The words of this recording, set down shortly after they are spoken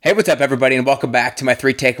Hey, what's up, everybody, and welcome back to my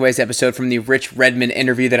 3 Takeaways episode from the Rich Redmond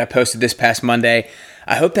interview that I posted this past Monday.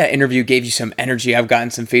 I hope that interview gave you some energy. I've gotten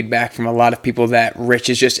some feedback from a lot of people that Rich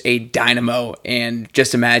is just a dynamo, and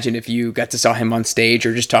just imagine if you got to saw him on stage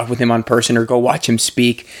or just talk with him on person or go watch him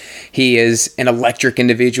speak. He is an electric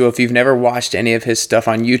individual. If you've never watched any of his stuff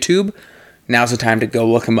on YouTube, now's the time to go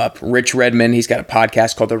look him up. Rich Redmond, he's got a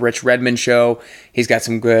podcast called The Rich Redmond Show. He's got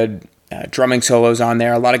some good drumming solos on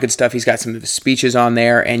there, a lot of good stuff. He's got some of his speeches on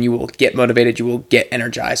there, and you will get motivated, you will get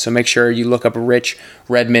energized. So make sure you look up Rich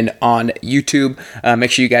Redmond on YouTube.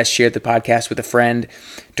 Make sure you guys share the podcast with a friend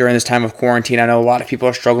during this time of quarantine. I know a lot of people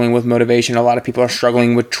are struggling with motivation. A lot of people are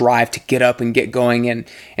struggling with drive to get up and get going and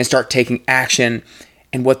start taking action.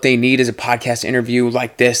 And what they need is a podcast interview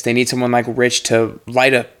like this. They need someone like Rich to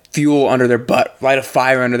light a fuel under their butt, light a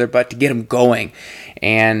fire under their butt to get them going,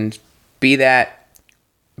 and be that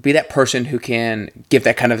person who can give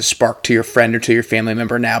that kind of a spark to your friend or to your family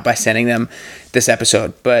member now by sending them this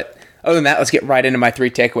episode. But other than that, let's get right into my 3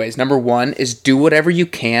 takeaways. Number 1 is do whatever you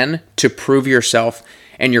can to prove yourself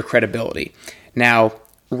and your credibility. Now,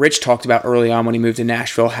 Rich talked about early on when he moved to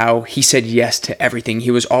Nashville how he said yes to everything. He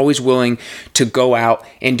was always willing to go out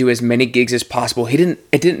and do as many gigs as possible. It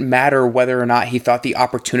didn't matter whether or not he thought the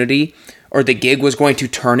opportunity or the gig was going to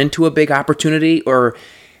turn into a big opportunity or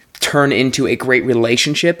turn into a great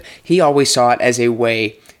relationship. He always saw it as a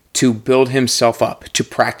way to build himself up, to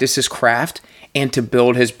practice his craft, and to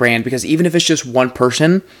build his brand. Because even if it's just one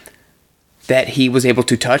person that he was able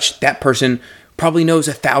to touch, that person probably knows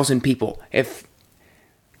 1,000 people. If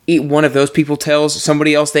one of those people tells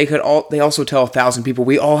somebody else, they also tell 1,000 people.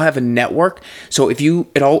 We all have a network. So it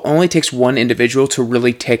only takes one individual to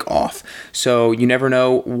really take off. So you never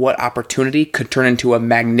know what opportunity could turn into a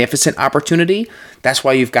magnificent opportunity. That's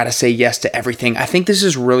why you've got to say yes to everything. I think this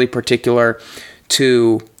is really particular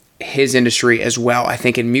to his industry as well. I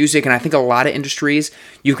think in music, and I think a lot of industries,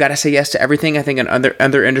 you've got to say yes to everything. I think in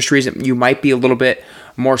other industries, you might be a little bit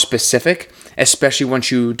more specific, especially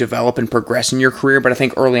once you develop and progress in your career. But I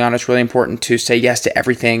think early on, it's really important to say yes to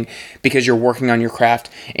everything because you're working on your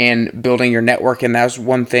craft and building your network. And that was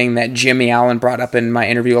one thing that Jimmy Allen brought up in my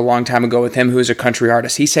interview a long time ago with him, who is a country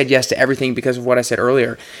artist. He said yes to everything because of what I said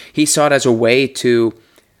earlier. He saw it as a way to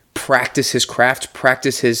practice his craft,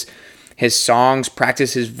 practice his songs,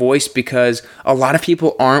 practice his voice, because a lot of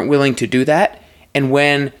people aren't willing to do that. And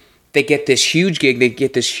when they get this huge gig, they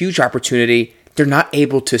get this huge opportunity, they're not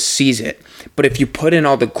able to seize it. But if you put in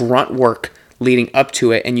all the grunt work leading up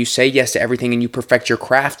to it and you say yes to everything and you perfect your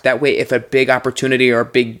craft, that way if a big opportunity or a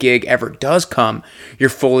big gig ever does come, you're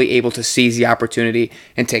fully able to seize the opportunity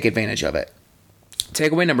and take advantage of it.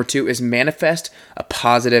 Takeaway number 2 is manifest a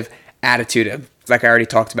positive attitude. Like I already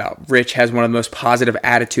talked about, Rich has one of the most positive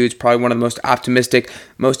attitudes, probably one of the most optimistic,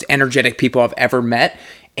 most energetic people I've ever met.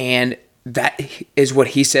 And that is what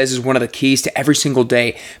he says is one of the keys to every single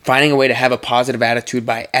day, finding a way to have a positive attitude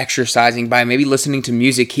by exercising, by maybe listening to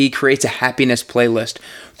music. He creates a happiness playlist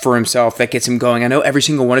for himself that gets him going. I know every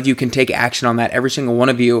single one of you can take action on that. Every single one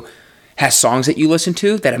of you has songs that you listen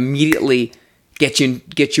to that immediately get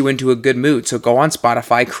you into a good mood. So go on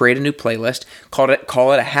Spotify, create a new playlist, call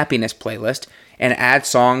it a happiness playlist, and add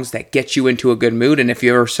songs that get you into a good mood. And if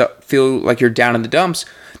you ever feel like you're down in the dumps,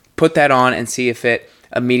 put that on and see if it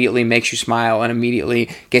immediately makes you smile and immediately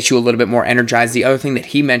gets you a little bit more energized. The other thing that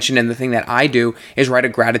he mentioned and the thing that I do is write a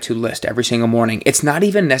gratitude list every single morning. It's not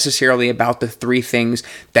even necessarily about the 3 things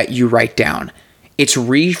that you write down. It's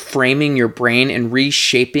reframing your brain and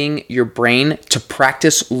reshaping your brain to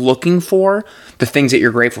practice looking for the things that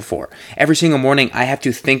you're grateful for. Every single morning, I have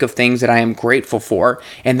to think of things that I am grateful for,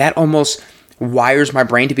 and that almost wires my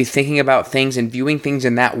brain to be thinking about things and viewing things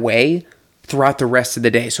in that way throughout the rest of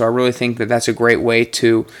the day. So I really think that that's a great way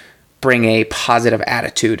to bring a positive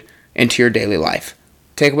attitude into your daily life.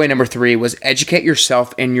 Takeaway number 3 was educate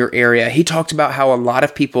yourself in your area. He talked about how a lot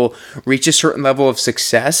of people reach a certain level of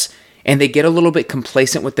success and they get a little bit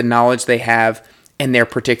complacent with the knowledge they have in their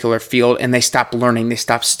particular field and they stop learning, they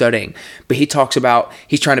stop studying. But he talks about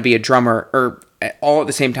he's trying to be a drummer, or all at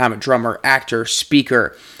the same time, a drummer, actor,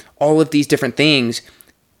 speaker, all of these different things.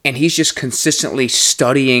 And he's just consistently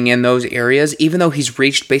studying in those areas, even though he's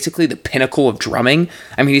reached basically the pinnacle of drumming.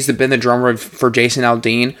 I mean, he's been the drummer for Jason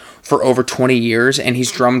Aldean for over 20 years, and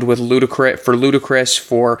he's drummed with Ludacris,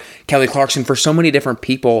 for Kelly Clarkson, for so many different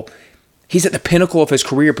people. He's at the pinnacle of his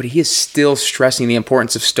career, but he is still stressing the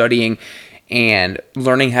importance of studying and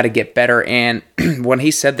learning how to get better. And when he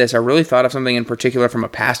said this, I really thought of something in particular from a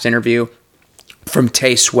past interview from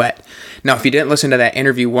Tay Sweat. Now, if you didn't listen to that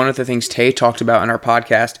interview, one of the things Tay talked about in our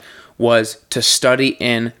podcast was to study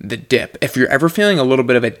in the dip. If you're ever feeling a little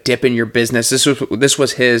bit of a dip in your business, this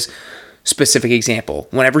was his specific example.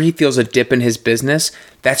 Whenever he feels a dip in his business,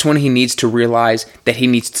 that's when he needs to realize that he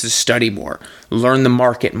needs to study more, learn the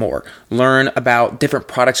market more, learn about different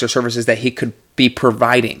products or services that he could be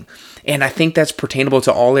providing. And I think that's pertainable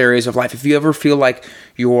to all areas of life. If you ever feel like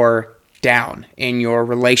you're down in your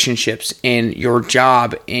relationships, in your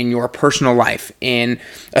job, in your personal life, in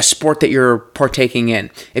a sport that you're partaking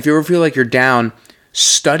in, if you ever feel like you're down,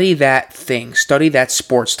 study that thing, study that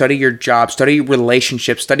sport, study your job, study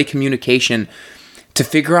relationships, study communication to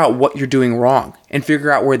figure out what you're doing wrong and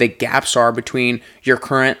figure out where the gaps are between your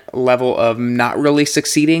current level of not really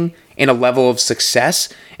succeeding and a level of success,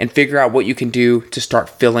 and figure out what you can do to start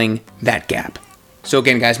filling that gap. So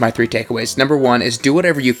again, guys, my 3 takeaways. Number 1 is do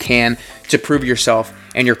whatever you can to prove yourself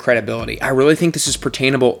and your credibility. I really think this is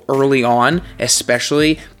pertainable early on,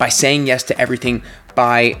 especially by saying yes to everything,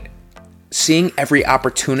 by seeing every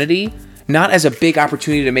opportunity, not as a big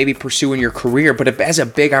opportunity to maybe pursue in your career, but as a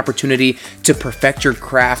big opportunity to perfect your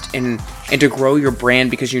craft and to grow your brand,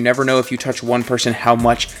 because you never know if you touch one person how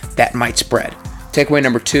much that might spread. Takeaway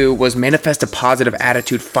number 2 was manifest a positive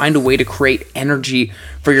attitude. Find a way to create energy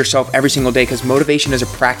for yourself every single day, because motivation is a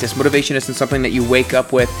practice. Motivation isn't something that you wake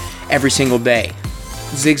up with every single day.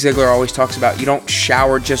 Zig Ziglar always talks about you don't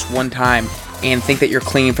shower just one time and think that you're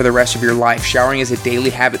clean for the rest of your life. Showering is a daily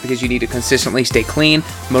habit because you need to consistently stay clean.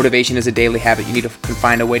 Motivation is a daily habit. You need to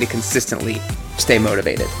find a way to consistently stay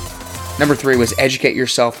motivated. Number 3 was educate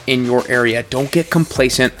yourself in your area. Don't get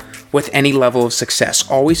complacent with any level of success.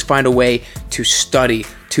 Always find a way to study,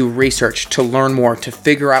 to research, to learn more, to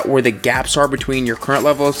figure out where the gaps are between your current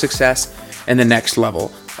level of success and the next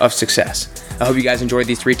level of success. I hope you guys enjoyed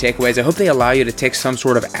these 3 takeaways. I hope they allow you to take some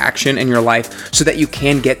sort of action in your life so that you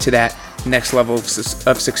can get to that next level of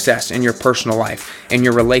success in your personal life, in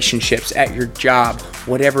your relationships, at your job,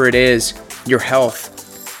 whatever it is, your health.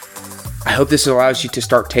 I hope this allows you to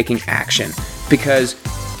start taking action, because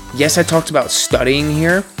yes, I talked about studying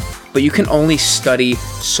here, but you can only study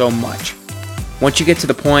so much. Once you get to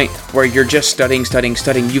the point where you're just studying,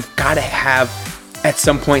 you've got to have at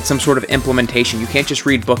some point some sort of implementation. You can't just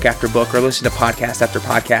read book after book or listen to podcast after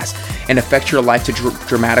podcast and affect your life to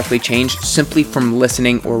dramatically change simply from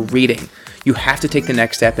listening or reading. You have to take the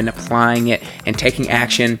next step in applying it and taking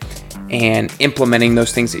action and implementing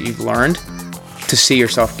those things that you've learned to see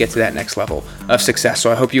yourself get to that next level of success.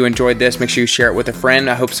 So I hope you enjoyed this. Make sure you share it with a friend.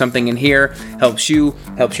 I hope something in here helps you,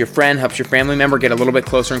 helps your friend, helps your family member get a little bit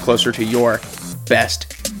closer and closer to your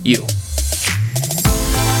best you.